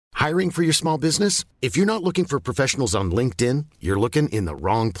Hiring for your small business? If you're not looking for professionals on LinkedIn, you're looking in the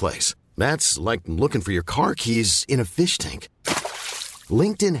wrong place. That's like looking for your car keys in a fish tank.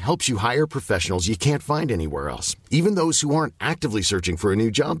 LinkedIn helps you hire professionals you can't find anywhere else, even those who aren't actively searching for a new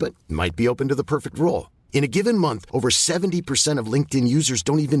job but might be open to the perfect role. In a given month, over 70% of LinkedIn users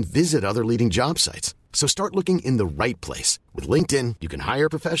don't even visit other leading job sites. So start looking in the right place. With LinkedIn, you can hire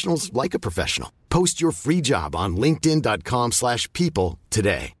professionals like a professional. Post your free job on linkedin.com/people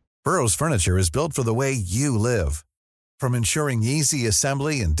today. Burrow's furniture is built for the way you live. From ensuring easy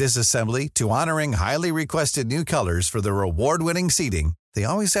assembly and disassembly to honoring highly requested new colors for their award-winning seating, they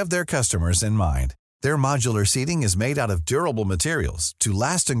always have their customers in mind. Their modular seating is made out of durable materials to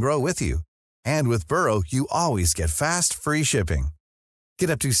last and grow with you. And with Burrow, you always get fast, free shipping.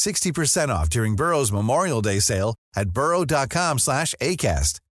 Get up to 60% off during Burrow's Memorial Day sale at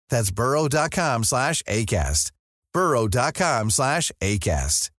burrow.com/ACAST. That's burrow.com/ACAST.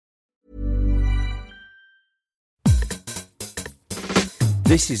 burrow.com/ACAST.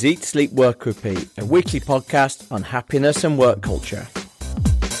 This is Eat, Sleep, Work, Repeat, a weekly podcast on happiness and work culture.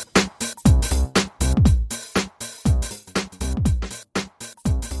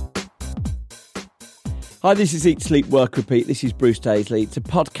 Hi, this is Eat, Sleep, Work, Repeat. This is Bruce Daisley. It's a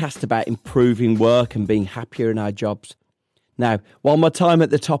podcast about improving work and being happier in our jobs. Now, while my time at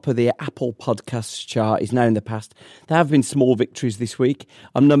the top of the Apple Podcasts chart is now in the past, there have been small victories this week.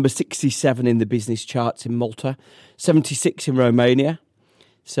 I'm number 67 in the business charts in Malta, 76 in Romania.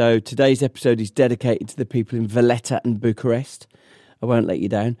 So today's episode is dedicated to the people in Valletta and Bucharest. I won't let you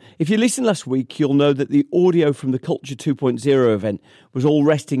down. If you listened last week, you'll know that the audio from the Culture 2.0 event was all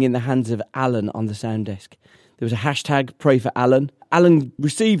resting in the hands of Alan on the sound desk. There was a hashtag, Pray for Alan. Alan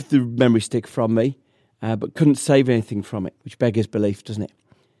received the memory stick from me, but couldn't save anything from it, which beggars belief, doesn't it?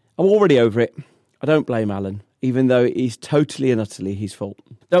 I'm already over it. I don't blame Alan, even though it is totally and utterly his fault.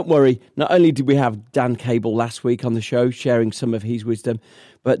 Don't worry, not only did we have Dan Cable last week on the show sharing some of his wisdom,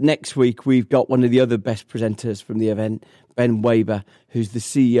 but next week we've got one of the other best presenters from the event, Ben Waber, who's the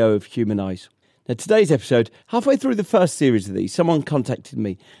CEO of Humanize. Now, today's episode, halfway through the first series of these, someone contacted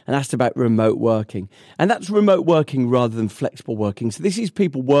me and asked about remote working. And that's remote working rather than flexible working. So this is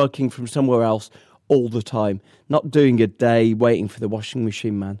people working from somewhere else all the time, not doing a day waiting for the washing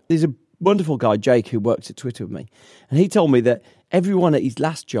machine man. There's a wonderful guy, Jake, who works at Twitter with me. And he told me that everyone at his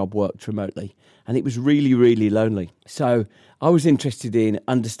last job worked remotely. And it was really, really lonely. So I was interested in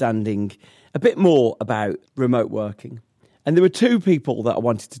understanding a bit more about remote working. And there were two people that I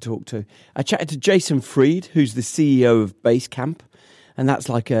wanted to talk to. I chatted to Jason Fried, who's the CEO of Basecamp, and that's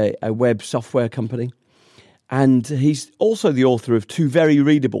like a web software company. And he's also the author of two very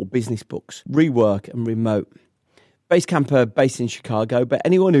readable business books, Rework and Remote. Basecamp are based in Chicago, but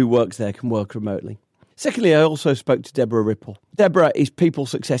anyone who works there can work remotely. Secondly, I also spoke to Deborah Ripple. Deborah is People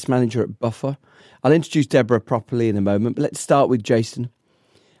Success Manager at Buffer. I'll introduce Deborah properly in a moment, but let's start with Jason.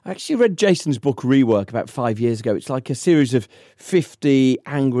 I actually read Jason's book Rework about 5 years ago. It's like a series of 50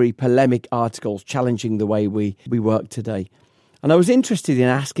 angry, polemic articles challenging the way we work today. And I was interested in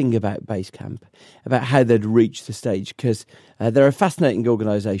asking about Basecamp, about how they'd reached the stage, because they're a fascinating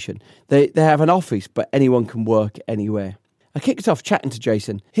organisation. They have an office, but anyone can work anywhere. I kicked off chatting to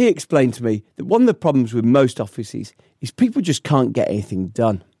Jason. He explained to me that one of the problems with most offices is people just can't get anything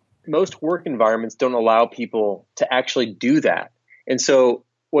done. Most work environments don't allow people to actually do that. And so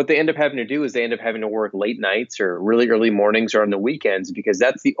what they end up having to do is they end up having to work late nights or really early mornings or on the weekends, because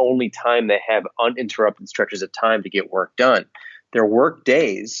that's the only time they have uninterrupted stretches of time to get work done. Their work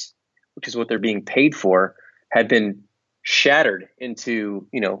days, which is what they're being paid for, have been shattered into,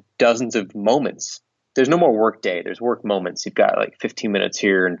 dozens of moments. There's no more work day. There's work moments. You've got like 15 minutes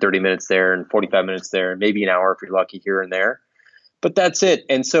here and 30 minutes there and 45 minutes there, and maybe an hour if you're lucky here and there. But that's it.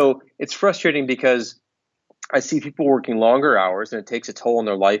 And so it's frustrating because I see people working longer hours and it takes a toll on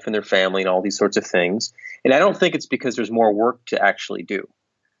their life and their family and all these sorts of things. And I don't think it's because there's more work to actually do.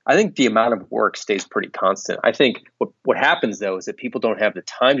 I think the amount of work stays pretty constant. I think what happens, though, is that people don't have the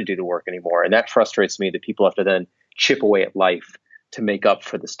time to do the work anymore. And that frustrates me, that people have to then chip away at life to make up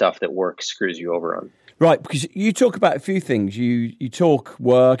for the stuff that work screws you over on. Right, because you talk about a few things. You talk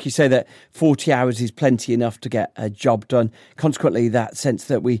work, you say that 40 hours is plenty enough to get a job done. Consequently, that sense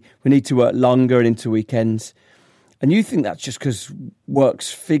that we need to work longer and into weekends. And you think that's just because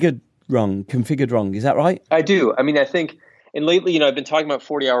work's configured wrong. Is that right? I do. I mean, I think, and lately, I've been talking about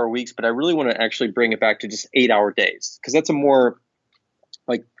 40-hour weeks, but I really want to actually bring it back to just 8-hour days, because that's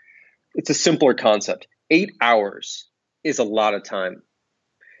it's a simpler concept. 8 hours is a lot of time.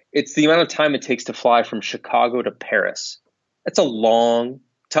 It's the amount of time it takes to fly from Chicago to Paris. That's a long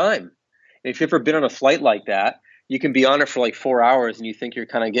time. And if you've ever been on a flight like that, you can be on it for like 4 hours and you think you're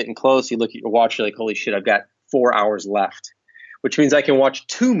kind of getting close. You look at your watch, you're like, holy shit, I've got 4 hours left, which means I can watch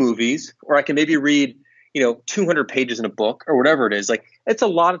 2 movies, or I can maybe read, 200 pages in a book or whatever it is. Like, it's a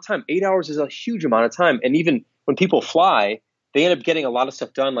lot of time. 8 hours is a huge amount of time. And even when people fly, they end up getting a lot of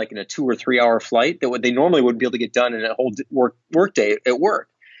stuff done, like in a 2 or 3 hour flight that they normally wouldn't be able to get done in a whole work day at work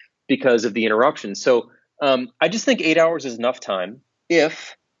because of the interruption. So I just think 8 hours is enough time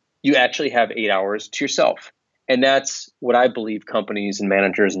if you actually have 8 hours to yourself. And that's what I believe companies and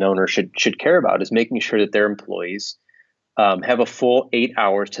managers and owners should care about, is making sure that their employees have a full 8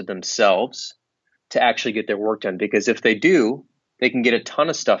 hours to themselves to actually get their work done. Because if they do, they can get a ton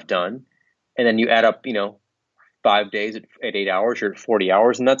of stuff done. And then you add up, 5 days at 8 hours, you're at 40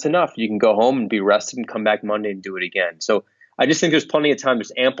 hours, and that's enough. You can go home and be rested and come back Monday and do it again. So I just think there's plenty of time.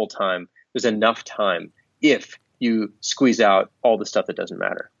 There's ample time. There's enough time if you squeeze out all the stuff that doesn't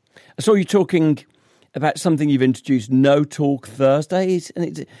matter. I saw you talking about something you've introduced, No Talk Thursdays.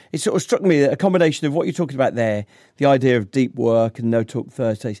 And it sort of struck me that a combination of what you're talking about there, the idea of deep work and No Talk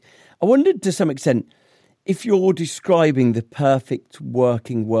Thursdays. I wondered to some extent if you're describing the perfect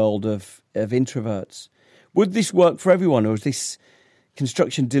working world of introverts. Would this work for everyone, or is this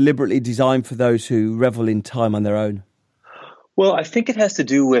construction deliberately designed for those who revel in time on their own? Well, I think it has to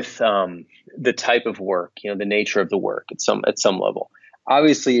do with the type of work, the nature of the work at some level.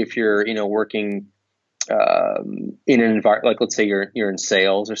 Obviously, if you're working in an environment, like let's say you're in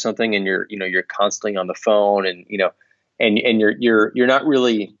sales or something, and you're constantly on the phone, and you're not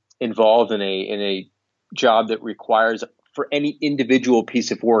really involved in a job that requires for any individual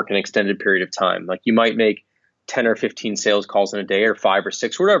piece of work an extended period of time. Like, you might make 10 or 15 sales calls in a day, or 5 or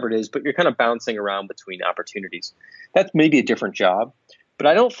 6, whatever it is, but you're kind of bouncing around between opportunities. That's maybe a different job. But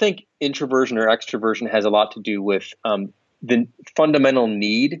I don't think introversion or extroversion has a lot to do with the fundamental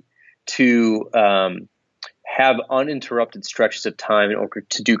need to have uninterrupted stretches of time in order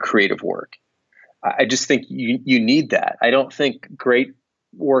to do creative work. I just think you need that. I don't think great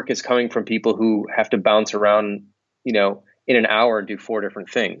work is coming from people who have to bounce around, in an hour and do 4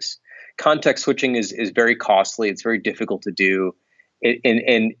 different things. Context switching is very costly. It's very difficult to do.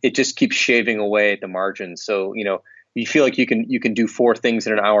 And it just keeps shaving away at the margins. So, you feel like you can do 4 things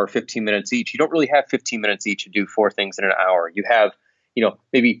in an hour, 15 minutes each. You don't really have 15 minutes each to do 4 things in an hour. You have,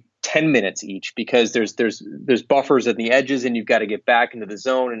 maybe 10 minutes each, because there's buffers at the edges, and you've got to get back into the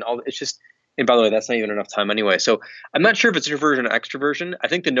zone and all. It's just, and by the way, that's not even enough time anyway. So I'm not sure if it's introversion or extroversion. I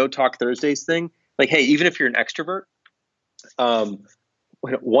think the No Talk Thursdays thing, like, hey, even if you're an extrovert,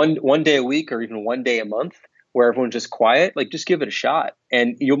 one day a week or even one day a month where everyone's just quiet, like, just give it a shot.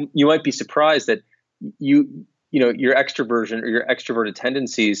 And you might be surprised that your extroversion or your extroverted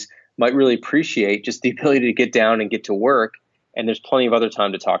tendencies might really appreciate just the ability to get down and get to work. And there's plenty of other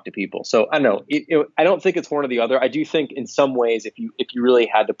time to talk to people. So I don't know. I don't think it's one or the other. I do think in some ways, if you really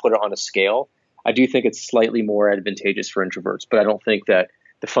had to put it on a scale, I do think it's slightly more advantageous for introverts. But I don't think that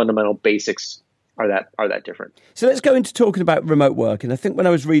the fundamental basics are that different. So let's go into talking about remote work. And I think when I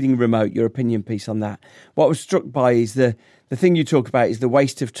was reading Remote, your opinion piece on that, what I was struck by is the thing you talk about is the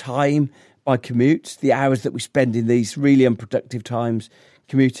waste of time by commutes, the hours that we spend in these really unproductive times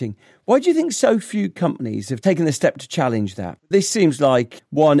commuting. Why do you think so few companies have taken the step to challenge that? This seems like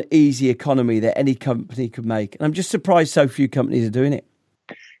one easy economy that any company could make. And I'm just surprised so few companies are doing it.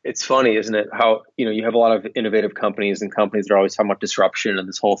 It's funny, isn't it? How, you have a lot of innovative companies and companies that are always talking about disruption and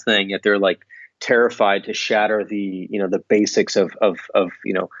this whole thing, yet they're like terrified to shatter the basics of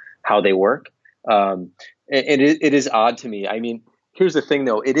how they work. And it is odd to me. I mean, here's the thing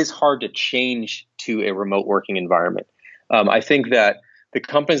though, it is hard to change to a remote working environment. I think that the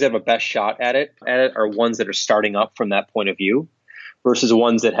companies that have a best shot at it are ones that are starting up from that point of view, versus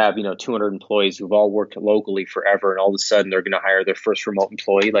ones that have 200 employees who've all worked locally forever, and all of a sudden they're going to hire their first remote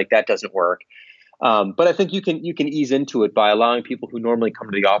employee. Like, that doesn't work. But I think you can ease into it by allowing people who normally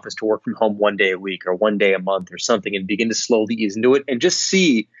come to the office to work from home 1 day a week or 1 day a month or something, and begin to slowly ease into it, and just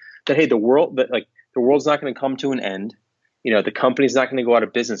see that, hey, the world's not going to come to an end. The company's not going to go out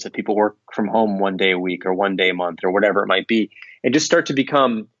of business if people work from home 1 day a week or 1 day a month or whatever it might be, and just start to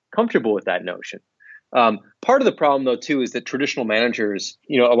become comfortable with that notion. Part of the problem, though, too, is that traditional managers,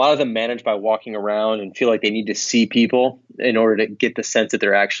 a lot of them manage by walking around and feel like they need to see people in order to get the sense that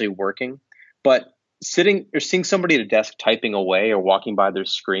they're actually working. But sitting or seeing somebody at a desk typing away or walking by their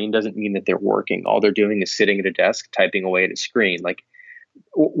screen doesn't mean that they're working. All they're doing is sitting at a desk typing away at a screen. Like,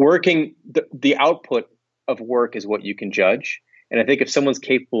 working, the output of work is what you can judge. And I think if someone's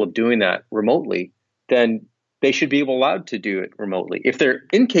capable of doing that remotely, then they should be allowed to do it remotely. If they're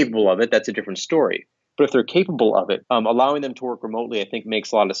incapable of it, that's a different story. But if they're capable of it, allowing them to work remotely, I think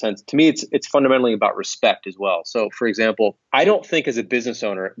makes a lot of sense. To me, it's fundamentally about respect as well. So, for example, I don't think as a business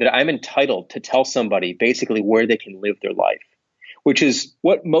owner that I'm entitled to tell somebody basically where they can live their life, which is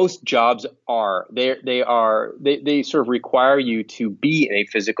what most jobs are. They sort of require you to be in a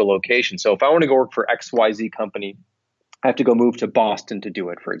physical location. So if I want to go work for XYZ company, I have to go move to Boston to do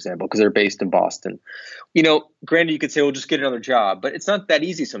it, for example, because they're based in Boston. Granted, you could say, well, just get another job, but it's not that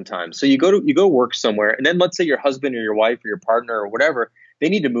easy sometimes. So you go work somewhere, and then let's say your husband or your wife or your partner or whatever, they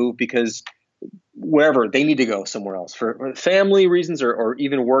need to move because wherever they need to go somewhere else for family reasons or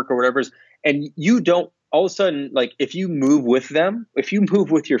even work or whatever. And you don't all of a sudden, like if you move with them, if you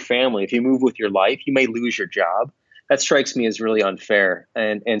move with your family, if you move with your life, you may lose your job. That strikes me as really unfair.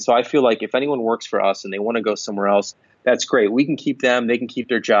 And so I feel like if anyone works for us and they want to go somewhere else, that's great. We can keep them, they can keep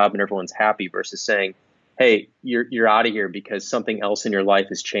their job, and everyone's happy, versus saying, hey, you're out of here because something else in your life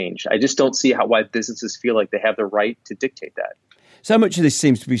has changed. I just don't see why businesses feel like they have the right to dictate that. So much of this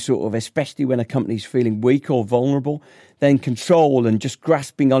seems to be sort of, especially when a company's feeling weak or vulnerable, then control and just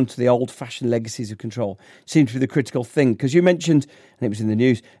grasping onto the old-fashioned legacies of control seems to be the critical thing. Because you mentioned, and it was in the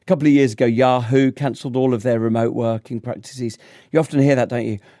news, a couple of years ago, Yahoo cancelled all of their remote working practices. You often hear that, don't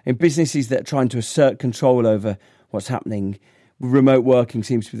you? In businesses that are trying to assert control over what's happening, remote working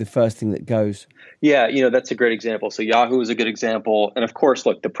seems to be the first thing that goes. Yeah, that's a great example. So Yahoo is a good example. And of course,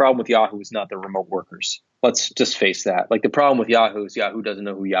 look, the problem with Yahoo is not the remote workers. Let's just face that. Like the problem with Yahoo is Yahoo doesn't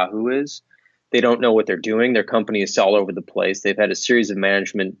know who Yahoo is. They don't know what they're doing. Their company is all over the place. They've had a series of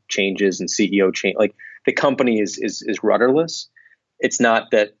management changes and CEO change. Like the company is rudderless. It's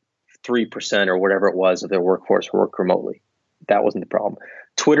not that 3% or whatever it was of their workforce work remotely. That wasn't the problem.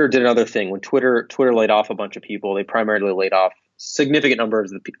 Twitter did another thing. When Twitter laid off a bunch of people, they primarily laid off significant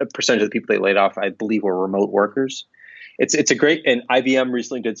numbers of the percentage of the people they laid off, I believe, were remote workers. It's a great, and IBM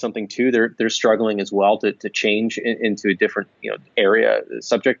recently did something too. They're struggling as well to change into a different area,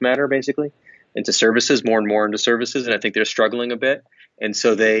 subject matter, basically, into services, more and more into services. And I think they're struggling a bit. And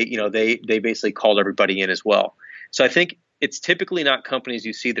so they basically called everybody in as well. So I think it's typically not companies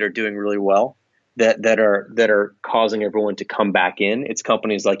you see that are doing really well that are causing everyone to come back in. It's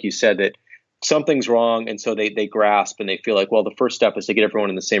companies, like you said, that something's wrong, and so they grasp and they feel like, well, the first step is to get everyone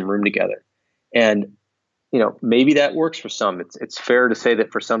in the same room together. And maybe that works for some. It's fair to say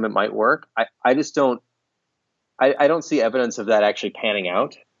that for some it might work. I just don't. I don't see evidence of that actually panning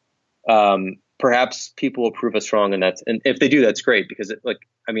out. Perhaps people will prove us wrong, and if they do, that's great, because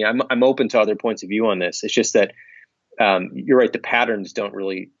I'm open to other points of view on this. It's just that you're right. The patterns don't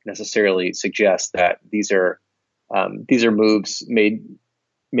really necessarily suggest that these are moves made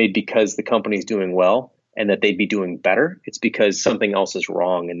because the company is doing well and that they'd be doing better. It's because something else is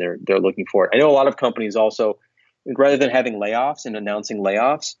wrong and they're looking for it. I know a lot of companies also, rather than having layoffs and announcing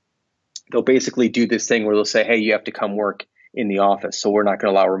layoffs, they'll basically do this thing where they'll say, hey, you have to come work in the office, so we're not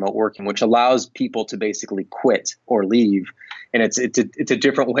going to allow remote working, which allows people to basically quit or leave. And it's a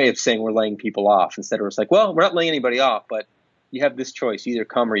different way of saying we're laying people off. Instead of it's like, well, we're not laying anybody off, but you have this choice: you either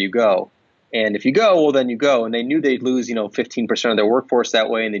come or you go. And if you go, well, then you go. And they knew they'd lose, 15% of their workforce that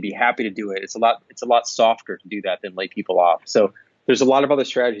way, and they'd be happy to do it. It's a lot softer to do that than lay people off. So there's a lot of other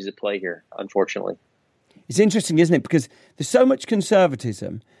strategies at play here, unfortunately. It's interesting, isn't it? Because there's so much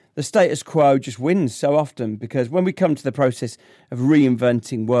conservatism. The status quo just wins so often, because when we come to the process of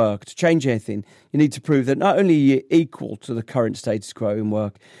reinventing work, to change anything, you need to prove that not only are you equal to the current status quo in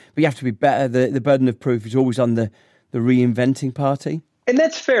work, but you have to be better. The burden of proof is always on the reinventing party. And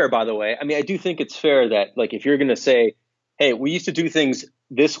that's fair, by the way. I mean, I do think it's fair that, like, if you're going to say, hey, we used to do things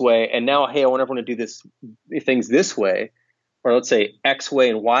this way, and now, hey, I want everyone to do things this way, or let's say X way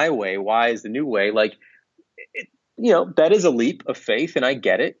and Y way, Y is the new way, like, that is a leap of faith, and I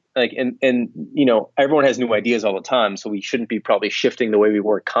get it. Like, and everyone has new ideas all the time, so we shouldn't be probably shifting the way we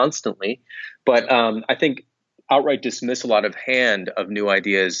work constantly. But I think outright dismissal out of hand of new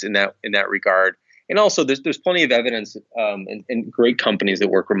ideas in that regard. And also, there's plenty of evidence in great companies that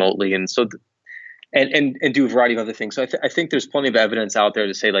work remotely, and so and do a variety of other things. So I think there's plenty of evidence out there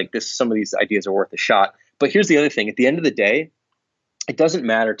to say, like, some of these ideas are worth a shot. But here's the other thing: at the end of the day, it doesn't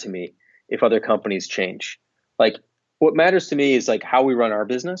matter to me if other companies change. Like, what matters to me is like how we run our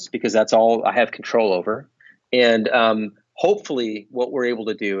business, because that's all I have control over. And hopefully, what we're able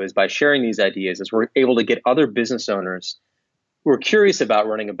to do is, by sharing these ideas, is we're able to get other business owners who are curious about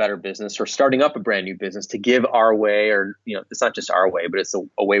running a better business or starting up a brand new business to give our way, or it's not just our way, but it's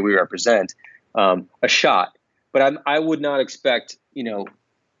a way we represent, a shot. But I would not expect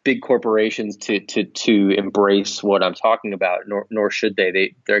big corporations to embrace what I'm talking about, nor should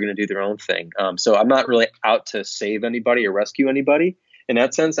they. They're going to do their own thing. So I'm not really out to save anybody or rescue anybody in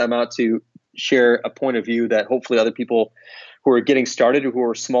that sense. I'm out to share a point of view that hopefully other people who are getting started, who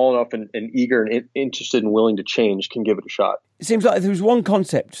are small enough and eager and interested and willing to change can give it a shot. It seems like there was one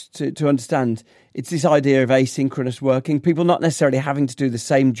concept to understand. It's this idea of asynchronous working, people not necessarily having to do the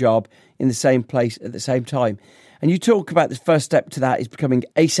same job in the same place at the same time. And you talk about the first step to that is becoming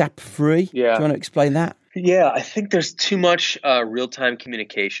ASAP free. Yeah. Do you want to explain that? Yeah, I think there's too much real-time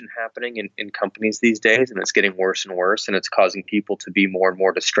communication happening in companies these days, and it's getting worse and worse, and it's causing people to be more and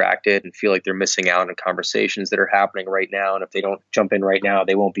more distracted and feel like they're missing out on conversations that are happening right now, and if they don't jump in right now,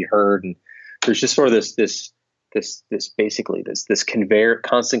 they won't be heard. And there's just sort of this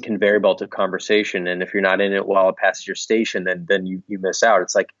constant conveyor belt of conversation, and if you're not in it while it passes your station, then you miss out.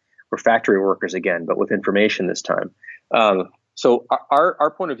 It's like we're factory workers again, but with information this time. So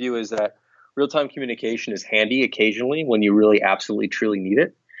our point of view is that real-time communication is handy occasionally when you really absolutely truly need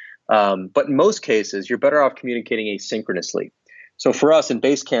it. But in most cases, you're better off communicating asynchronously. So for us in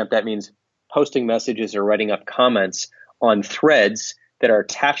Basecamp, that means posting messages or writing up comments on threads that are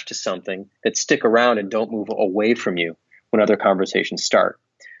attached to something that stick around and don't move away from you when other conversations start.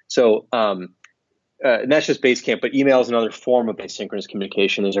 So and that's just Basecamp, but email is another form of asynchronous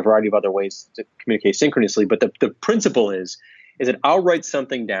communication. There's a variety of other ways to communicate synchronously, but the principle is that I'll write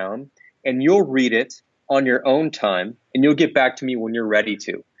something down and you'll read it on your own time, and you'll get back to me when you're ready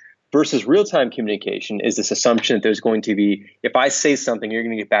to. Versus real-time communication is this assumption that there's going to be, if I say something, you're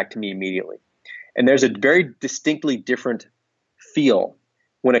going to get back to me immediately. And there's a very distinctly different feel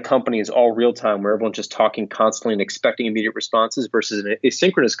when a company is all real-time, where everyone's just talking constantly and expecting immediate responses, versus an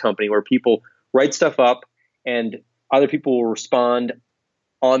asynchronous company where people write stuff up and other people will respond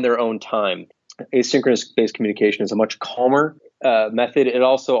on their own time. Asynchronous-based communication is a much calmer method. It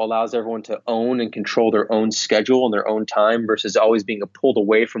also allows everyone to own and control their own schedule and their own time versus always being pulled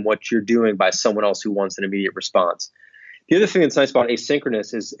away from what you're doing by someone else who wants an immediate response. The other thing that's nice about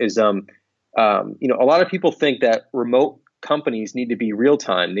asynchronous is a lot of people think that remote companies need to be real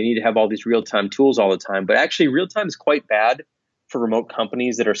time. They need to have all these real time tools all the time, but actually real time is quite bad for remote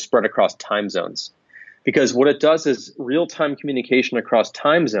companies that are spread across time zones. Because what it does is real-time communication across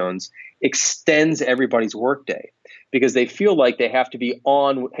time zones extends everybody's workday, because they feel like they have to be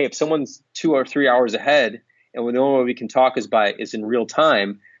on. Hey, if someone's 2 or 3 hours ahead and the only way we can talk is in real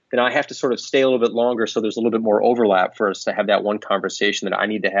time, then I have to sort of stay a little bit longer so there's a little bit more overlap for us to have that one conversation that I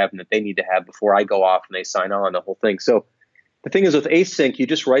need to have and that they need to have before I go off and they sign on, the whole thing. So the thing is with async, you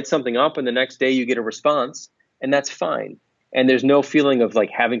just write something up and the next day you get a response, and that's fine. And there's no feeling of like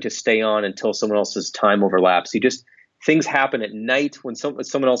having to stay on until someone else's time overlaps. Things happen at night when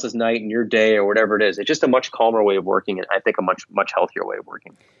someone else's night and your day or whatever it is. It's just a much calmer way of working, and I think a much, much healthier way of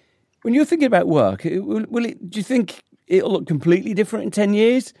working. When you're thinking about work, do you think it'll look completely different in 10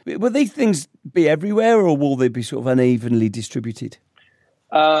 years? Will these things be everywhere, or will they be sort of unevenly distributed?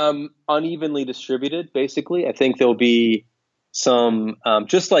 Unevenly distributed, basically. I think there'll be some,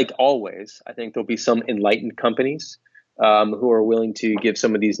 just like always, I think there'll be some enlightened companies who are willing to give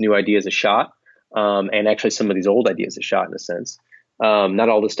some of these new ideas a shot, and actually some of these old ideas a shot in a sense. Not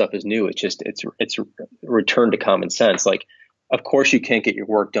all this stuff is new. It's return to common sense. Like, of course you can't get your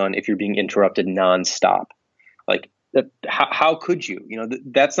work done if you're being interrupted nonstop. Like, how could you?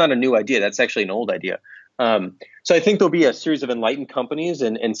 That's not a new idea. That's actually an old idea. So I think there'll be a series of enlightened companies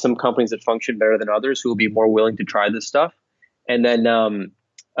and some companies that function better than others who will be more willing to try this stuff. And then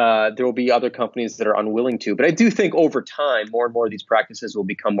there will be other companies that are unwilling to. But I do think over time, more and more of these practices will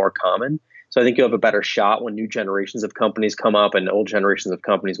become more common. So I think you'll have a better shot when new generations of companies come up and old generations of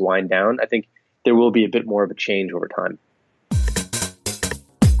companies wind down. I think there will be a bit more of a change over time.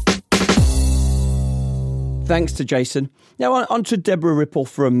 Thanks to Jason. Now on to Deborah Ripple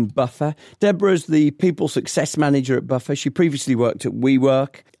from Buffer. Deborah's the People Success Manager at Buffer. She previously worked at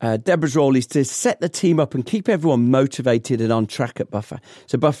WeWork. Deborah's role is to set the team up and keep everyone motivated and on track at Buffer.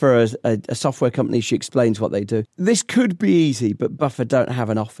 So Buffer is a software company. She explains what they do. This could be easy, but Buffer don't have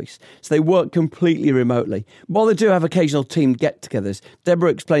an office. So they work completely remotely. While they do have occasional team get-togethers, Deborah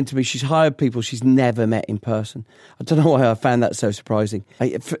explained to me she's hired people she's never met in person. I don't know why I found that so surprising.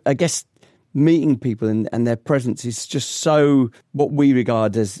 I guess meeting people and their presence is just so what we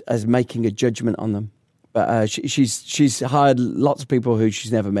regard as making a judgment on them. But she's hired lots of people who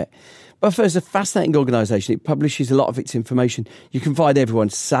she's never met. Buffer is a fascinating organisation. It publishes a lot of its information. You can find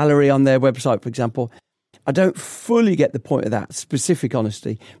everyone's salary on their website, for example. I don't fully get the point of that specific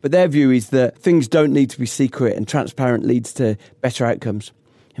honesty, but their view is that things don't need to be secret and transparent leads to better outcomes.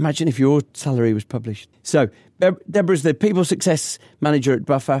 Imagine if your salary was published. So Deborah's the People Success Manager at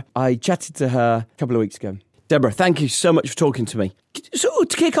Buffer. I chatted to her a couple of weeks ago. Deborah, thank you so much for talking to me. So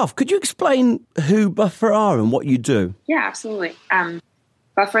to kick off, could you explain who Buffer are and what you do? Yeah, absolutely.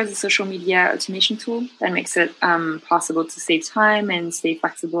 Buffer is a social media automation tool that makes it possible to save time and stay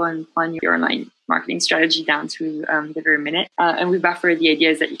flexible and plan your online marketing strategy down to the very minute. And with Buffer, the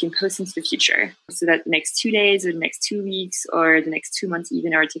idea is that you can post into the future so that the next 2 days or the next 2 weeks or the next 2 months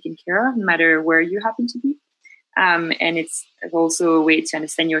even are taken care of, no matter where you happen to be. And it's also a way to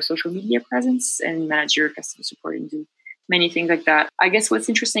understand your social media presence and manage your customer support and do many things like that. I guess what's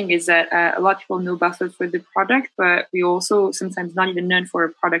interesting is that a lot of people know Buffer for the product, but we also sometimes not even known for a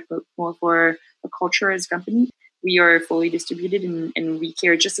product, but more for a culture as a company. We are fully distributed and we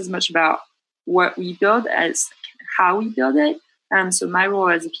care just as much about what we build as how we build it. So my role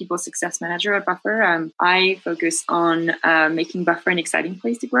as a people success manager at Buffer, I focus on making Buffer an exciting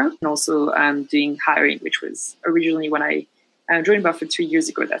place to grow and also doing hiring, which was originally when I joined Buffer 2 years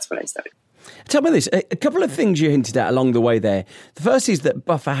ago. That's what I started. Tell me this, a couple of things you hinted at along the way there. The first is that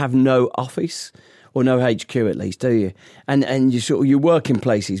Buffer have no office, or no HQ at least, do you? And you work in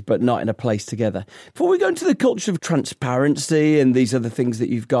places, but not in a place together. Before we go into the culture of transparency and these other things that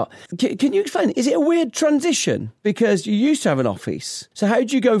you've got, can you explain, is it a weird transition? Because you used to have an office. So how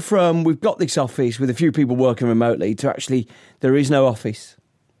did you go from, we've got this office with a few people working remotely, to actually there is no office?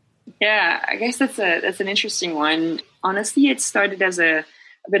 Yeah, I guess that's an interesting one. Honestly, it started as a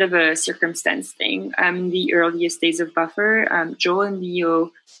bit of a circumstance thing. In the earliest days of Buffer, Joel and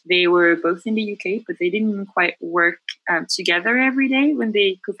Leo, they were both in the UK, but they didn't quite work together every day when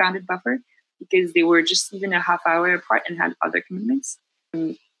they co-founded Buffer because they were just even a half hour apart and had other commitments.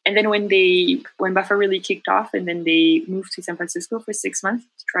 And then when Buffer really kicked off and then they moved to San Francisco for 6 months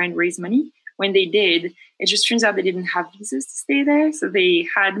to try and raise money, when they did, it just turns out they didn't have visas to stay there. So they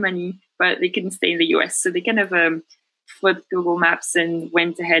had money, but they couldn't stay in the US. So they kind of flipped Google Maps and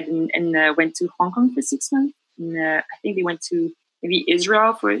went ahead and went to Hong Kong for 6 months. And I think they went to maybe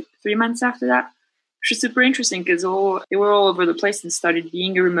Israel for 3 months after that, which was super interesting because they were all over the place and started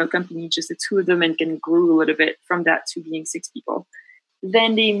being a remote company, just the two of them, and kind of grew a little bit from that to being 6 people.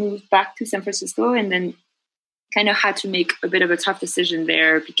 Then they moved back to San Francisco and then kind of had to make a bit of a tough decision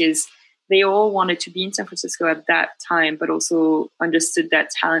there because they all wanted to be in San Francisco at that time, but also understood that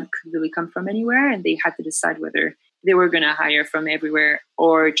talent could really come from anywhere. And they had to decide whether they were going to hire from everywhere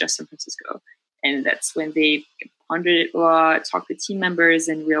or just San Francisco. And that's when they pondered it a lot, talked with team members,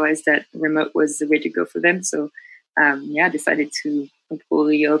 and realized that remote was the way to go for them. So, decided to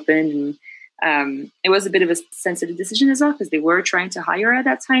completely open. And it was a bit of a sensitive decision as well because they were trying to hire at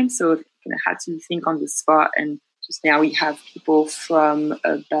that time. So they kind of had to think on the spot. And just now we have people from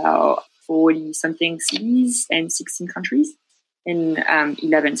about 40-something cities and 16 countries in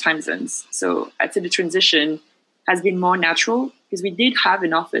 11 time zones. So I'd say the transition has been more natural because we did have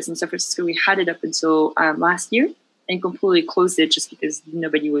an office in San Francisco. We had it up until last year and completely closed it just because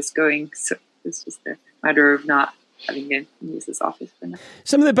nobody was going. So it's just a matter of not having to use this office for now.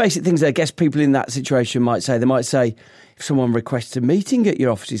 Some of the basic things I guess people in that situation might say, if someone requests a meeting at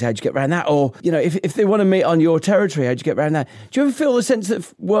your offices, how'd you get around that? Or, if they want to meet on your territory, how'd you get around that? Do you ever feel the sense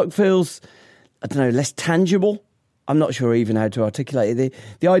that work feels, less tangible? I'm not sure even how to articulate it.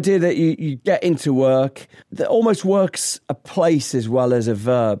 The idea that you get into work, that almost work's a place as well as a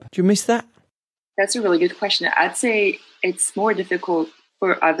verb. Do you miss that? That's a really good question. I'd say it's more difficult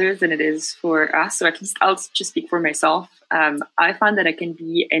for others than it is for us. So at least I'll just speak for myself. I find that I can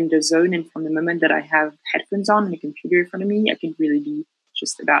be in the zone, and from the moment that I have headphones on and a computer in front of me, I can really be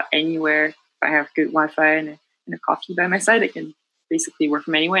just about anywhere. If I have good Wi-Fi and a coffee by my side, I can basically work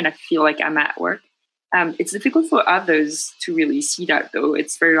from anywhere and I feel like I'm at work. It's difficult for others to really see that, though.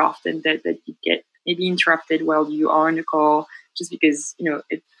 It's very often that you get maybe interrupted while you are on a call just because,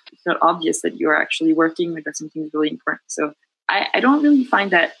 it's not obvious that you're actually working or that something is really important. So I don't really find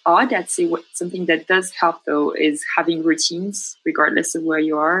that odd. I'd say something that does help, though, is having routines regardless of where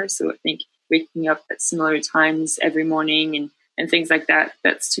you are. So I think waking up at similar times every morning and things like that,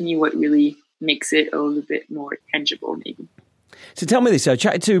 that's to me what really makes it a little bit more tangible, maybe. So tell me this, I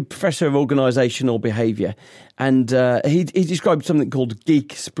chatted to a professor of organisational behaviour, and he described something called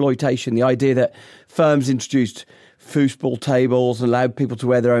geek exploitation, the idea that firms introduced foosball tables and allowed people to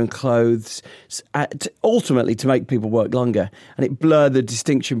wear their own clothes, ultimately to make people work longer. And it blurred the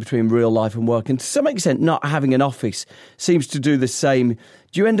distinction between real life and work. And to some extent, not having an office seems to do the same.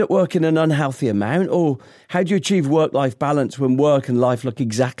 Do you end up working an unhealthy amount, or how do you achieve work-life balance when work and life look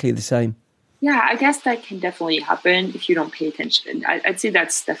exactly the same? Yeah, I guess that can definitely happen if you don't pay attention. I'd say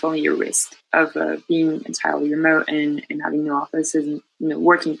that's definitely a risk of being entirely remote and having no office and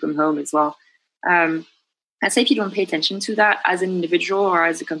working from home as well. I'd say if you don't pay attention to that as an individual or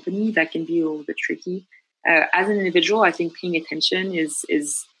as a company, that can be a little bit tricky. As an individual, I think paying attention is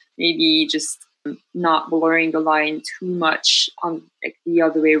maybe just not blurring the line too much on like the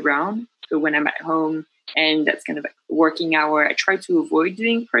other way around. So when I'm at home and that's kind of like working hour, I try to avoid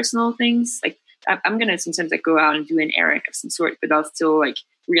doing personal things. Like I'm going to sometimes like go out and do an errand of some sort, but I'll still like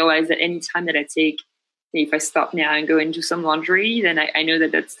realize that any time that I take, if I stop now and go and do some laundry, then I know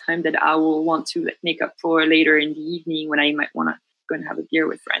that that's time that I will want to like make up for later in the evening when I might want to go and have a beer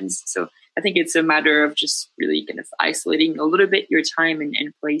with friends. So I think it's a matter of just really kind of isolating a little bit your time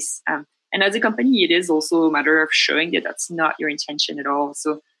and place. And as a company, it is also a matter of showing that that's not your intention at all.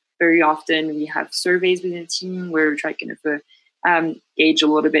 So very often we have surveys within the team where we try kind of gauge a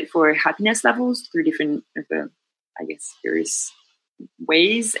little bit for happiness levels through different, I guess, various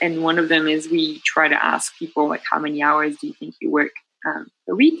ways. And one of them is we try to ask people like, how many hours do you think you work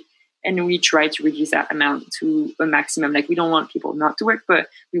a week? And we try to reduce that amount to a maximum. Like we don't want people not to work, but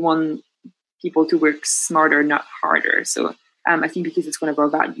we want people to work smarter, not harder. So I think because it's one of our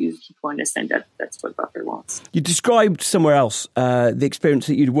values, people understand that that's what Buffer wants. You described somewhere else the experience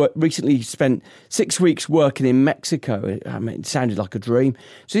that you'd recently spent 6 weeks working in Mexico. I mean, it sounded like a dream.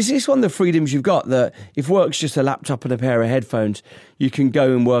 So is this one of the freedoms you've got, that if work's just a laptop and a pair of headphones, you can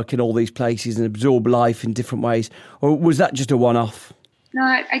go and work in all these places and absorb life in different ways? Or was that just a one-off? No,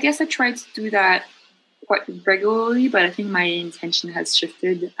 I guess I try to do that quite regularly, but I think my intention has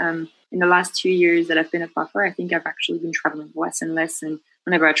shifted. In the last 2 years that I've been at Buffer, I think I've actually been traveling less and less. And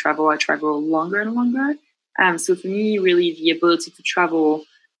whenever I travel longer and longer. So for me, really, the ability to travel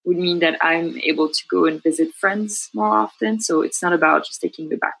would mean that I'm able to go and visit friends more often. So it's not about just taking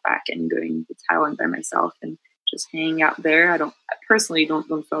the backpack and going to Thailand by myself and just hanging out there. I personally don't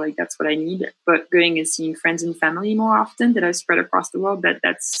feel like that's what I need, but going and seeing friends and family more often that I've spread across the world,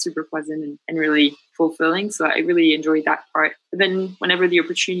 that's super pleasant and really fulfilling. So I really enjoy that part. But then whenever the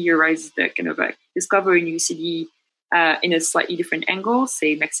opportunity arises to kind of like discover a new city in a slightly different angle,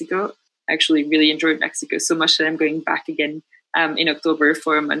 say Mexico, I actually really enjoyed Mexico so much that I'm going back again in October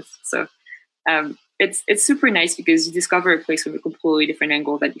for a month. So it's super nice because you discover a place from a completely different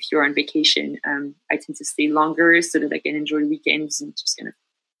angle that if you're on vacation. I tend to stay longer so that I can enjoy weekends and just kind of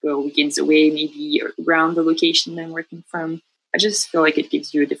go weekends away, maybe around the location I'm working from. I just feel like it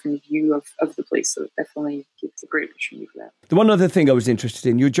gives you a different view of the place. So it definitely gives a great opportunity for that. The one other thing I was interested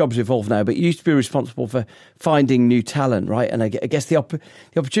in, your job's evolved now, but you used to be responsible for finding new talent, right? And I guess the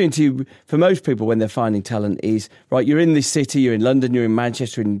opportunity for most people when they're finding talent is, right, you're in this city, you're in London, you're in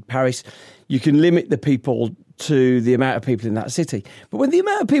Manchester, in Paris. You can limit the people to the amount of people in that city. But when the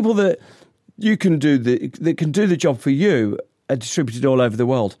amount of people that you can do that can do the job for you are distributed all over the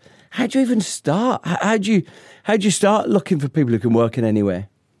world, how do you even start? How do you start looking for people who can work in anywhere?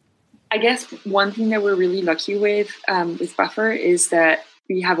 I guess one thing that we're really lucky with Buffer is that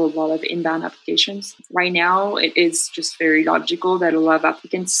we have a lot of inbound applications. Right now, it is just very logical that a lot of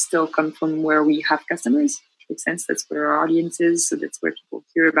applicants still come from where we have customers. Which makes sense. That's where our audience is. So that's where people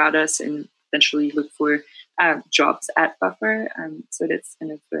hear about us and eventually look for jobs at Buffer. So that's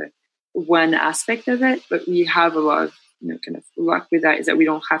kind of one aspect of it. But we have a lot of kind of luck with that is that we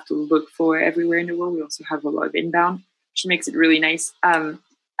don't have to look for everywhere in the world. We also have a lot of inbound, which makes it really nice.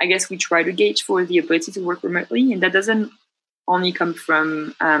 I guess we try to gauge for the ability to work remotely, and that doesn't only come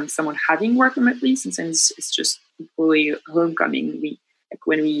from someone having worked remotely. Sometimes it's just fully homecoming.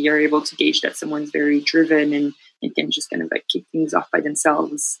 When we are able to gauge that someone's very driven and can just kind of like kick things off by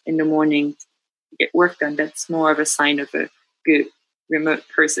themselves in the morning to get work done, that's more of a sign of a good remote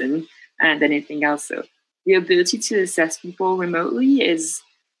person than anything else. So the ability to assess people remotely is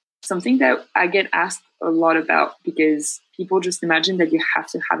something that I get asked a lot about because people just imagine that you have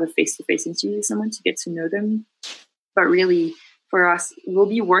to have a face-to-face interview with someone to get to know them. But really, for us, we'll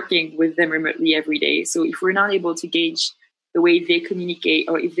be working with them remotely every day. So if we're not able to gauge the way they communicate,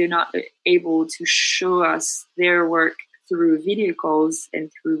 or if they're not able to show us their work through video calls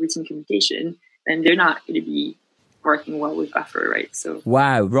and through written communication, then they're not going to be working well with Buffer, right? So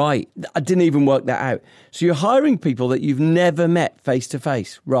wow, right. I didn't even work that out. So you're hiring people that you've never met face to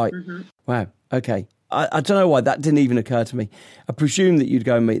face, right? Mm-hmm. Wow. Okay. I don't know why that didn't even occur to me. I presume that you'd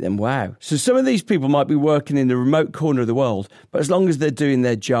go and meet them. Wow. So some of these people might be working in a remote corner of the world, but as long as they're doing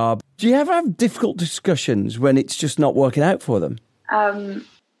their job, do you ever have difficult discussions when it's just not working out for them?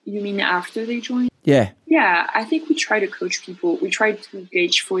 You mean after they join? Yeah. Yeah, I think we try to coach people. We try to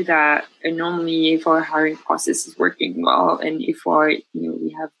gauge for that. And normally if our hiring process is working well, and if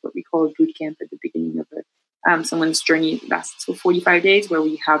we have what we call a boot camp at the beginning of someone's journey lasts for 45 days, where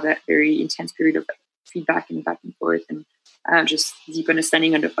we have that very intense period of feedback and back and forth and just deep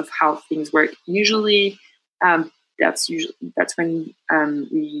understanding of how things work. Usually, that's when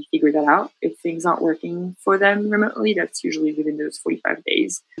we figure that out. If things aren't working for them remotely, that's usually within those 45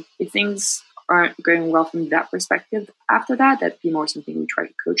 days. If things aren't going well from that perspective after that, that'd be more something we try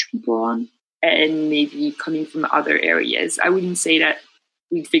to coach people on. And maybe coming from other areas, I wouldn't say that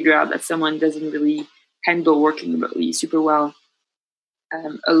we'd figure out that someone doesn't really handle working remotely super well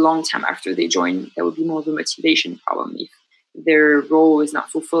a long time after they join. That would be more of a motivation problem. If their role is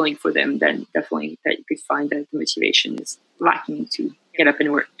not fulfilling for them, then definitely that you could find that the motivation is lacking to get up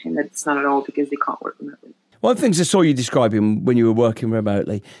and work, and that's not at all because they can't work remotely. One of the things I saw you describing when you were working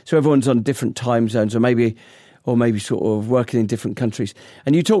remotely, so everyone's on different time zones or maybe sort of working in different countries.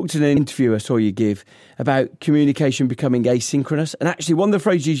 And you talked in an interview I saw you give about communication becoming asynchronous. And actually one of the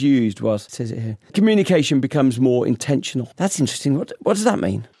phrases you used was, it says it here, communication becomes more intentional. That's interesting. What does that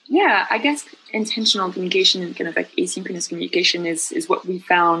mean? Yeah, I guess intentional communication and kind of like asynchronous communication is what we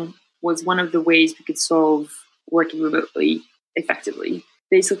found was one of the ways we could solve working remotely effectively.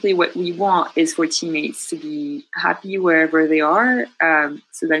 Basically, what we want is for teammates to be happy wherever they are.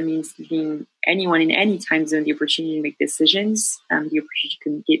 So that means giving anyone in any time zone the opportunity to make decisions, the opportunity to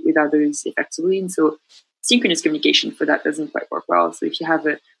communicate with others effectively. And so synchronous communication for that doesn't quite work well. So if you have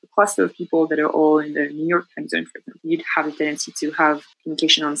a cluster of people that are all in the New York time zone, for example, you'd have a tendency to have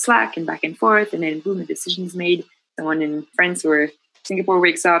communication on Slack and back and forth, and then boom, a decision is made. Someone in France or Singapore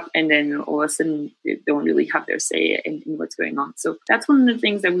wakes up, and then all of a sudden they don't really have their say in what's going on. So that's one of the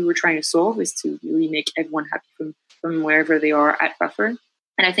things that we were trying to solve, is to really make everyone happy from wherever they are at Buffer.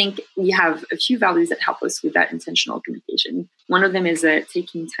 And I think we have a few values that help us with that intentional communication. One of them is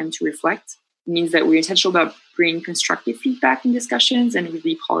taking time to reflect. It means that we're intentional about bringing constructive feedback in discussions and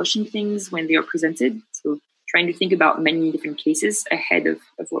really polishing things when they are presented. So trying to think about many different cases ahead of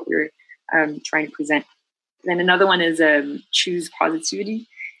what we're trying to present. Then another one is choose positivity.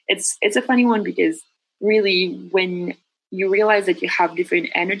 It's a funny one because really when you realize that you have different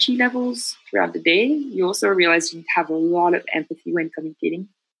energy levels throughout the day, you also realize you have a lot of empathy when communicating.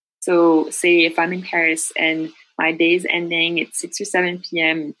 So say if I'm in Paris and my day is ending at 6 or 7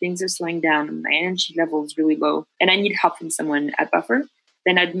 p.m. and things are slowing down and my energy level is really low and I need help from someone at Buffer,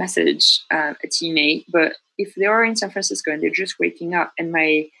 then I'd message a teammate. But if they are in San Francisco and they're just waking up and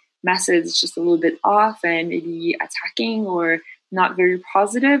my message is just a little bit off and maybe attacking or not very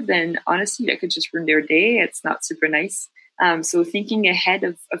positive, then honestly, that could just ruin their day. It's not super nice. So thinking ahead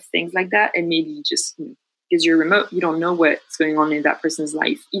of things like that, and maybe just because you're remote, you don't know what's going on in that person's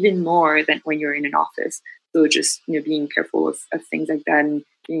life, even more than when you're in an office. So just being careful of things like that and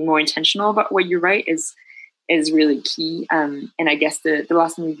being more intentional about what you write is really key. And I guess the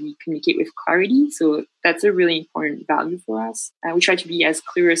last one would be communicate with clarity. So that's a really important value for us. We try to be as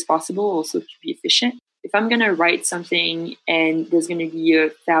clear as possible, also to be efficient. If I'm going to write something and there's going to be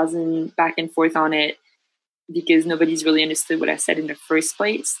 1,000 back and forth on it because nobody's really understood what I said in the first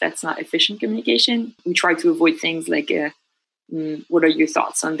place, that's not efficient communication. We try to avoid things like, what are your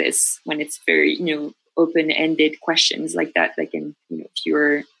thoughts on this? When it's very, open-ended questions like that. Like if you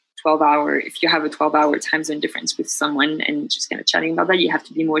have a 12-hour time zone difference with someone and just kind of chatting about that, you have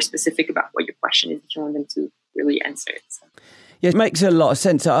to be more specific about what your question is if you want them to really answer it. So. Yeah, it makes a lot of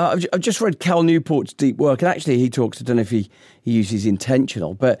sense. I've just read Cal Newport's Deep Work, and actually he talks, I don't know if he uses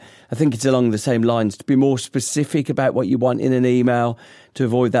intentional, but I think it's along the same lines, to be more specific about what you want in an email, to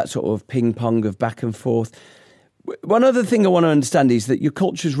avoid that sort of ping pong of back and forth. One other thing I want to understand is that your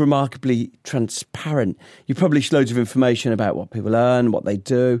culture is remarkably transparent. You publish loads of information about what people earn, what they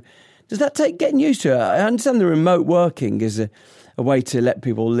do. Does that take getting used to? I understand the remote working is a way to let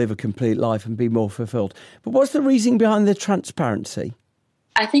people live a complete life and be more fulfilled. But what's the reasoning behind the transparency?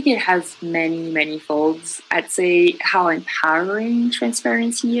 I think it has many, many folds. I'd say how empowering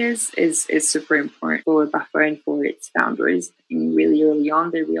transparency is super important for Buffer and for its founders. I think really early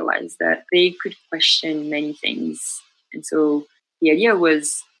on, they realized that they could question many things. And so the idea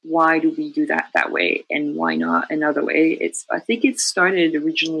was, why do we do that way? And why not another way? I think it started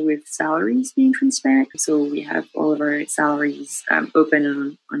originally with salaries being transparent. So we have all of our salaries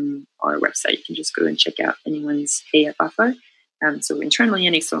open on our website. You can just go and check out anyone's pay at Buffer. So internally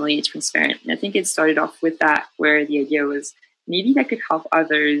and externally, it's transparent. And I think it started off with that, where the idea was maybe that could help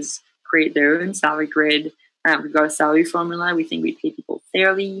others create their own salary grid. We've got a salary formula. We think we pay people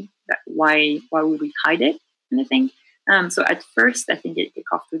fairly. Why would we hide it? And I think so. At first, I think it kicked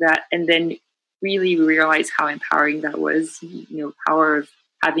off with that, and then really we realized how empowering that was. Power of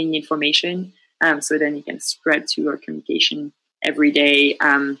having information. So then you can spread to our communication every day.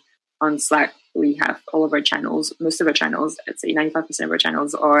 On Slack, we have all of our channels. Most of our channels, I'd say 95% of our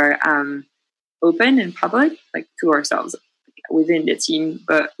channels are open and public, like to ourselves within the team.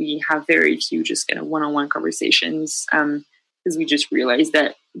 But we have very few just kind of one-on-one conversations because we just realized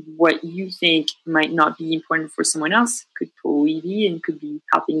that what you think might not be important for someone else could totally be and could be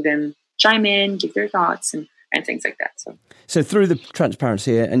helping them chime in, give their thoughts and things like that. So through the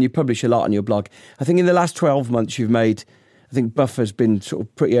transparency, and you publish a lot on your blog, I think in the last 12 months you've made, I think Buffer's been sort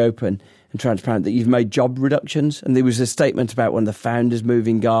of pretty open and transparent that you've made job reductions. And there was a statement about one of the founders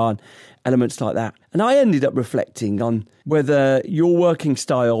moving on, elements like that. And I ended up reflecting on whether your working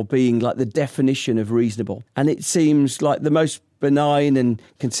style being like the definition of reasonable. And it seems like the most benign and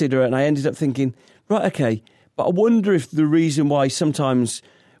considerate. And I ended up thinking, right, okay, but I wonder if the reason why sometimes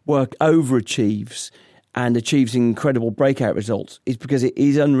work overachieves and achieves incredible breakout results is because it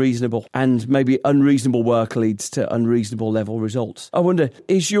is unreasonable, and maybe unreasonable work leads to unreasonable level results. I wonder,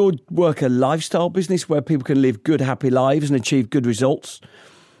 is your work a lifestyle business where people can live good, happy lives and achieve good results,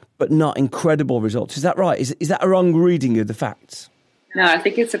 but not incredible results? Is that right? Is that a wrong reading of the facts? No, I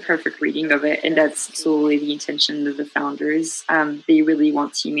think it's a perfect reading of it, and that's solely the intention of the founders. They really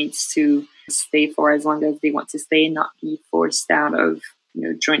want teammates to stay for as long as they want to stay and not be forced out of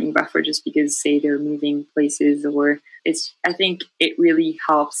joining Buffer just because, say, they're moving places, or I think it really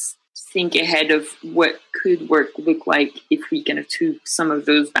helps think ahead of what could work look like if we kind of took some of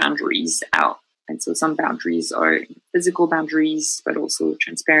those boundaries out. And so some boundaries are physical boundaries, but also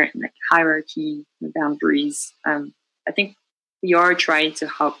transparent and like hierarchy boundaries. I think we are trying to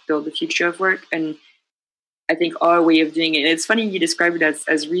help build the future of work, and I think our way of doing it. It's funny you describe it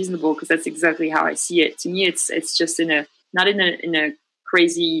as reasonable, because that's exactly how I see it. To me, it's just not in a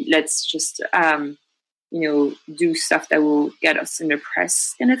crazy, let's just, do stuff that will get us in the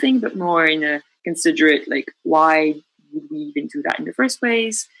press kind of thing, but more in a considerate, like, why would we even do that in the first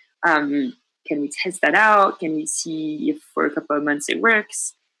place? Can we test that out? Can we see if for a couple of months it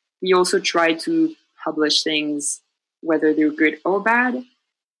works? We also try to publish things, whether they're good or bad,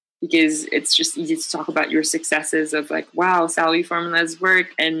 because it's just easy to talk about your successes of like, wow, salary formulas work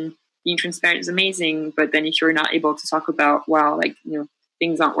and being transparent is amazing. But then if you're not able to talk about, wow, like,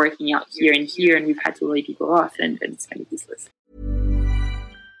 things aren't working out here and we've had to lay people off, and it's kind of useless.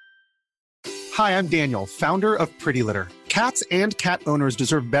 Hi, I'm Daniel, founder of Pretty Litter. Cats and cat owners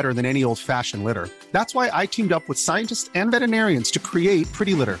deserve better than any old-fashioned litter. That's why I teamed up with scientists and veterinarians to create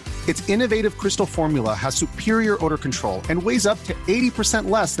Pretty Litter. Its innovative crystal formula has superior odor control and weighs up to 80%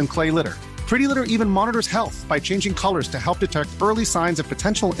 less than clay litter. Pretty Litter even monitors health by changing colors to help detect early signs of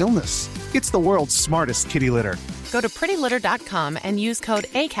potential illness. It's the world's smartest kitty litter. Go to prettylitter.com and use code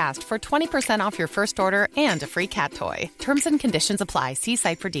ACAST for 20% off your first order and a free cat toy. Terms and conditions apply. See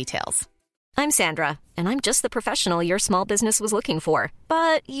site for details. I'm Sandra, and I'm just the professional your small business was looking for.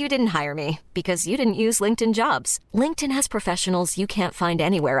 But you didn't hire me because you didn't use LinkedIn Jobs. LinkedIn has professionals you can't find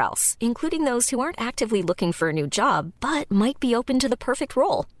anywhere else, including those who aren't actively looking for a new job, but might be open to the perfect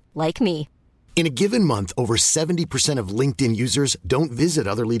role, like me. In a given month, over 70% of LinkedIn users don't visit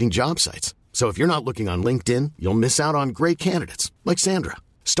other leading job sites. So if you're not looking on LinkedIn, you'll miss out on great candidates like Sandra.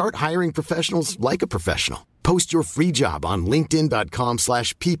 Start hiring professionals like a professional. Post your free job on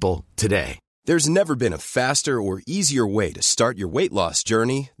linkedin.com/people today. There's never been a faster or easier way to start your weight loss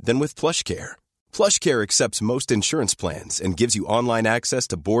journey than with PlushCare. PlushCare accepts most insurance plans and gives you online access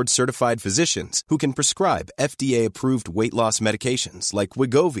to board-certified physicians who can prescribe FDA-approved weight loss medications like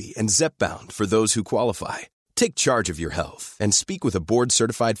Wegovy and Zepbound for those who qualify. Take charge of your health and speak with a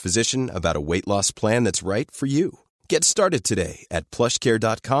board-certified physician about a weight loss plan that's right for you. Get started today at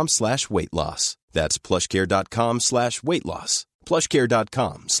plushcare.com/weight loss. That's plushcare.com/weight loss.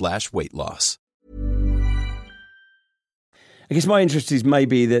 plushcare.com/weight loss. I guess my interest is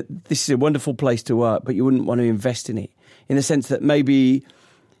maybe that this is a wonderful place to work, but you wouldn't want to invest in it, in the sense that maybe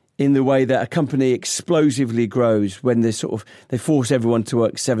in the way that a company explosively grows when they force everyone to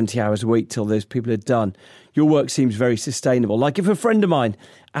work 70 hours a week till those people are done. Your work seems very sustainable. Like if a friend of mine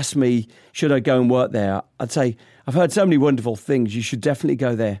asked me, should I go and work there? I'd say, I've heard so many wonderful things, you should definitely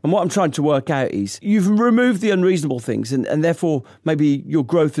go there. And what I'm trying to work out is you've removed the unreasonable things and therefore maybe your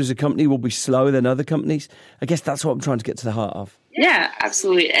growth as a company will be slower than other companies. I guess that's what I'm trying to get to the heart of. Yeah,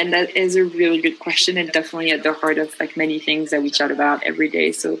 absolutely. And that is a really good question, and definitely at the heart of like many things that we chat about every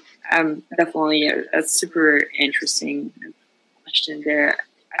day. So definitely a super interesting question there.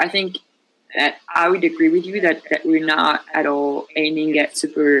 I think I would agree with you that we're not at all aiming at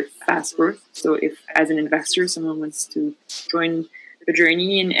super fast growth. So if as an investor, someone wants to join the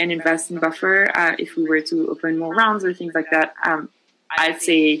journey and invest in Buffer, if we were to open more rounds or things like that, I'd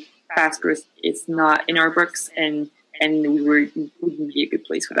say fast growth is not in our books, and we wouldn't be a good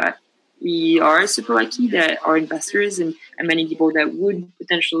place for that. We are super lucky that our investors and many people that would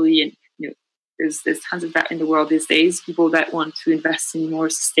potentially, and there's tons of that in the world these days, people that want to invest in more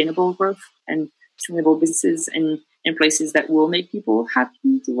sustainable growth and sustainable businesses and in places that will make people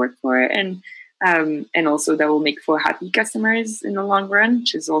happy to work for. And And also that will make for happy customers in the long run,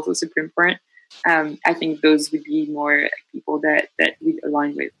 which is also super important. I think those would be more people that we'd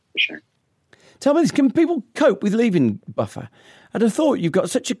align with for sure. Tell me this, can people cope with leaving Buffer? I'd have thought you've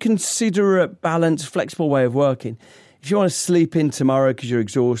got such a considerate, balanced, flexible way of working. If you want to sleep in tomorrow because you're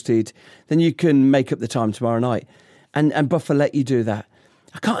exhausted, then you can make up the time tomorrow night. And Buffer let you do that.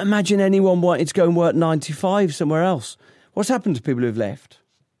 I can't imagine anyone wanting to go and work 9 to 5 somewhere else. What's happened to people who've left?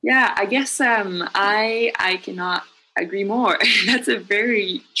 Yeah, I guess I cannot agree more. That's a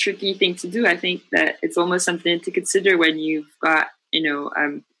very tricky thing to do. I think that it's almost something to consider when you've got,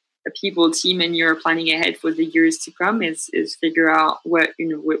 a people team and you're planning ahead for the years to come is figure out what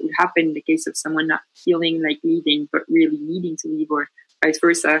would happen in the case of someone not feeling like leaving, but really needing to leave, or vice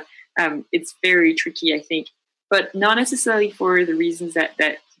versa. It's very tricky, I think, but not necessarily for the reasons that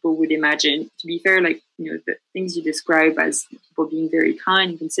people would imagine. To be fair, the things you describe as people being very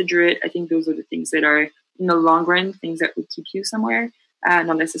kind and considerate, I think those are the things that are, in the long run, things that would keep you somewhere,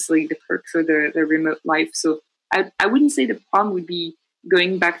 not necessarily the perks or the remote life. So I wouldn't say the problem would be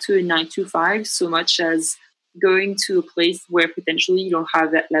going back to a 9 to 5 so much as going to a place where potentially you don't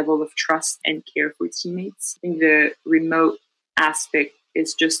have that level of trust and care for teammates. I think the remote aspect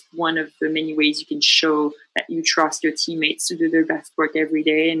is just one of the many ways you can show that you trust your teammates to do their best work every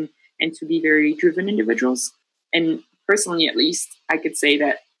day and to be very driven individuals. And personally, at least, I could say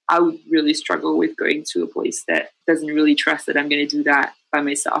that I would really struggle with going to a place that doesn't really trust that I'm going to do that by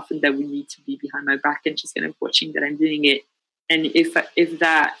myself and that would need to be behind my back and just kind of watching that I'm doing it. And if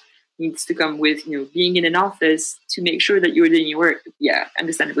that needs to come with, being in an office to make sure that you're doing your work, yeah,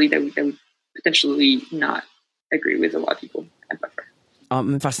 understandably, that would potentially not agree with a lot of people at Buffer.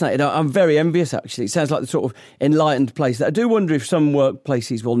 I'm fascinated. I'm very envious, actually. It sounds like the sort of enlightened place. I do wonder if some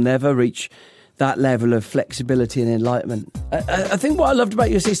workplaces will never reach that level of flexibility and enlightenment. I think what I loved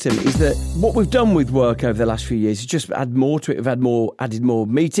about your system is that what we've done with work over the last few years is just add more to it. We've added more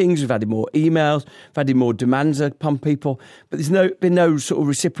meetings, we've added more emails, we've added more demands upon people, but there's been no sort of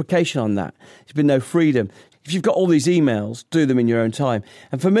reciprocation on that. There's been no freedom. If you've got all these emails, do them in your own time.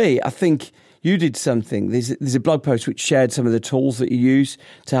 And for me, I think you did something. There's a blog post which shared some of the tools that you use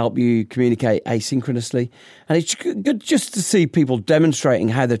to help you communicate asynchronously. And it's good just to see people demonstrating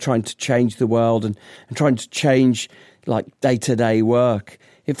how they're trying to change the world and trying to change day-to-day work.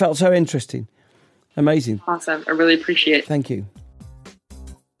 It felt so interesting. Amazing. Awesome. I really appreciate it. Thank you.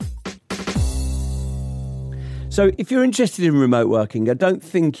 So if you're interested in remote working, I don't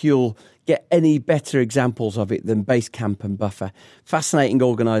think you'll get any better examples of it than Basecamp and Buffer. Fascinating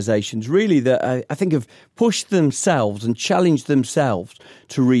organisations, really, that I think have pushed themselves and challenged themselves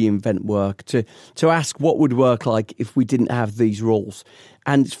to reinvent work, to ask what would work like if we didn't have these rules.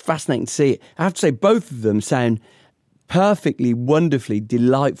 And it's fascinating to see it. I have to say, both of them sound perfectly, wonderfully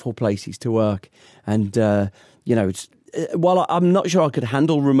delightful places to work. And, it's while I'm not sure I could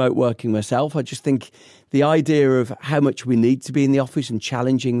handle remote working myself, I just think the idea of how much we need to be in the office and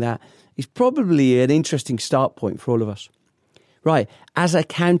challenging that is probably an interesting start point for all of us. Right, as a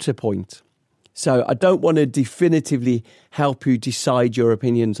counterpoint, so I don't want to definitively help you decide your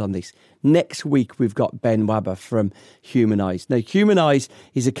opinions on this. Next week, we've got Ben Webber from Humanize. Now, Humanize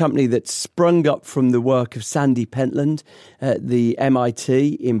is a company that's sprung up from the work of Sandy Pentland at the MIT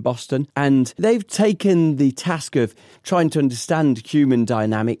in Boston. And they've taken the task of trying to understand human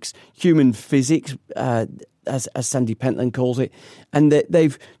dynamics, human physics, as Sandy Pentland calls it. And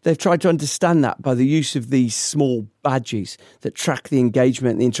they've tried to understand that by the use of these small badges that track the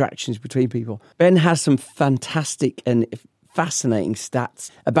engagement and the interactions between people. Ben has some fantastic and fascinating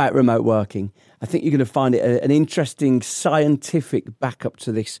stats about remote working. I think you're going to find it an interesting scientific backup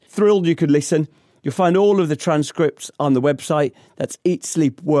to this. Thrilled you could listen. You'll find all of the transcripts on the website. That's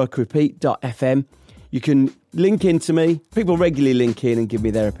eatsleepworkrepeat.fm. You can link in to me. People regularly link in and give me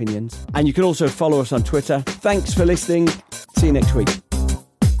their opinions. And you can also follow us on Twitter. Thanks for listening. See you next week.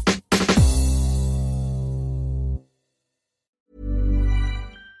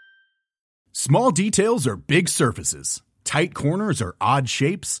 Small details are big surfaces. Tight corners are odd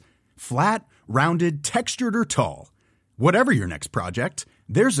shapes. Flat, rounded, textured, or tall. Whatever your next project,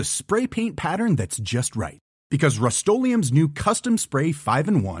 there's a spray paint pattern that's just right. Because Rust-Oleum's new Custom Spray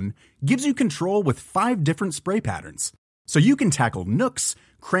 5-in-1 gives you control with 5 different spray patterns. So you can tackle nooks,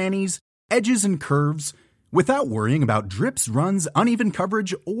 crannies, edges, and curves without worrying about drips, runs, uneven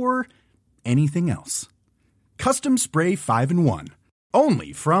coverage, or anything else. Custom Spray 5-in-1.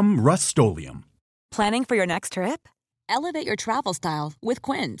 Only from Rust-Oleum. Planning for your next trip? Elevate your travel style with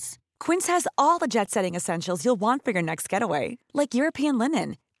Quince. Quince has all the jet-setting essentials you'll want for your next getaway, like European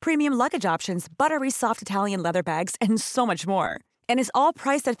linen, premium luggage options, buttery soft Italian leather bags, and so much more. And is all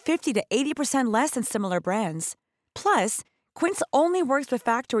priced at 50 to 80% less than similar brands. Plus, Quince only works with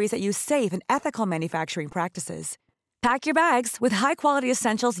factories that use safe and ethical manufacturing practices. Pack your bags with high-quality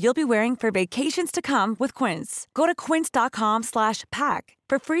essentials you'll be wearing for vacations to come with Quince. Go to quince.com/pack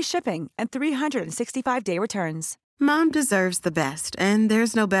for free shipping and 365-day returns. Mom deserves the best, and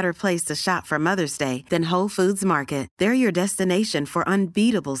there's no better place to shop for Mother's Day than Whole Foods Market. They're your destination for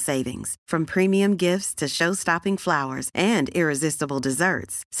unbeatable savings, from premium gifts to show-stopping flowers and irresistible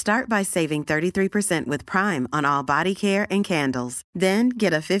desserts. Start by saving 33% with Prime on all body care and candles. Then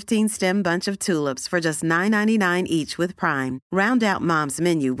get a 15-stem bunch of tulips for just $9.99 each with Prime. Round out Mom's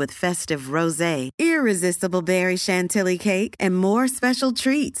menu with festive rosé, irresistible berry chantilly cake, and more special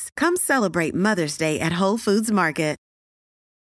treats. Come celebrate Mother's Day at Whole Foods Market.